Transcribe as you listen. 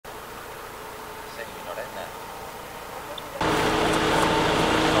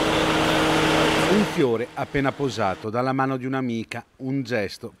fiore appena posato dalla mano di un'amica, un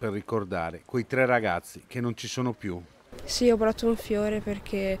gesto per ricordare quei 3 ragazzi che non ci sono più. Sì, ho portato un fiore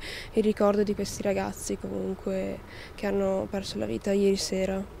perché il ricordo di questi ragazzi comunque che hanno perso la vita ieri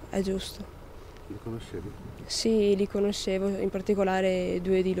sera è giusto. Li conoscevi? Sì, li conoscevo, in particolare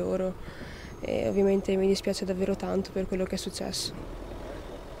 2 di loro e ovviamente mi dispiace davvero tanto per quello che è successo.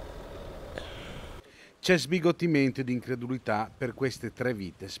 C'è sbigottimento ed incredulità per queste 3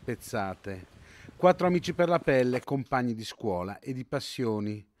 vite spezzate. 4 amici per la pelle, compagni di scuola e di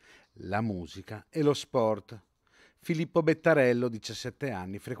passioni, la musica e lo sport. Filippo Bettarello, 17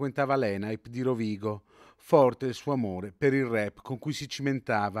 anni, frequentava l'ENAIP di Rovigo, forte il suo amore per il rap con cui si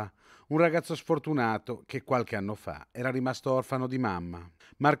cimentava, un ragazzo sfortunato che qualche anno fa era rimasto orfano di mamma.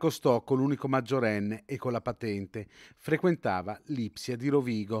 Marco Stocco, l'unico maggiorenne e con la patente, frequentava l'Ipsia di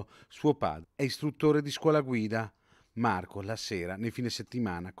Rovigo, suo padre è istruttore di scuola guida. Marco la sera, nei fine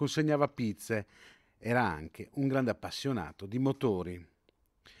settimana, consegnava pizze, era anche un grande appassionato di motori.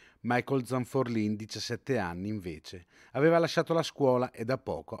 Michael Zanforlin, 17 anni, invece, aveva lasciato la scuola e da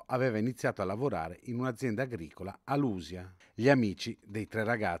poco aveva iniziato a lavorare in un'azienda agricola a Lusia. Gli amici dei 3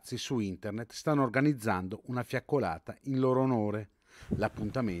 ragazzi su internet stanno organizzando una fiaccolata in loro onore.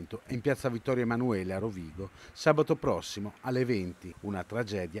 L'appuntamento è in piazza Vittorio Emanuele a Rovigo, sabato prossimo alle 20, una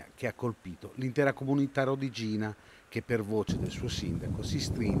tragedia che ha colpito l'intera comunità rodigina che per voce del suo sindaco si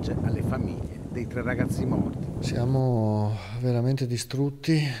stringe alle famiglie dei 3 ragazzi morti. Siamo veramente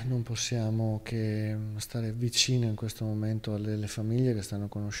distrutti, non possiamo che stare vicino in questo momento alle famiglie che stanno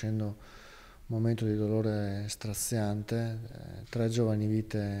conoscendo un momento di dolore straziante, 3 giovani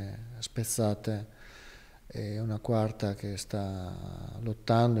vite spezzate e una quarta che sta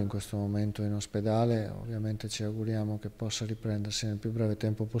lottando in questo momento in ospedale. Ovviamente ci auguriamo che possa riprendersi nel più breve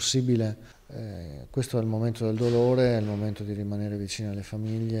tempo possibile. Questo è il momento del dolore, è il momento di rimanere vicini alle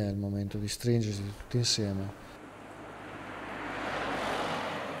famiglie, è il momento di stringersi tutti insieme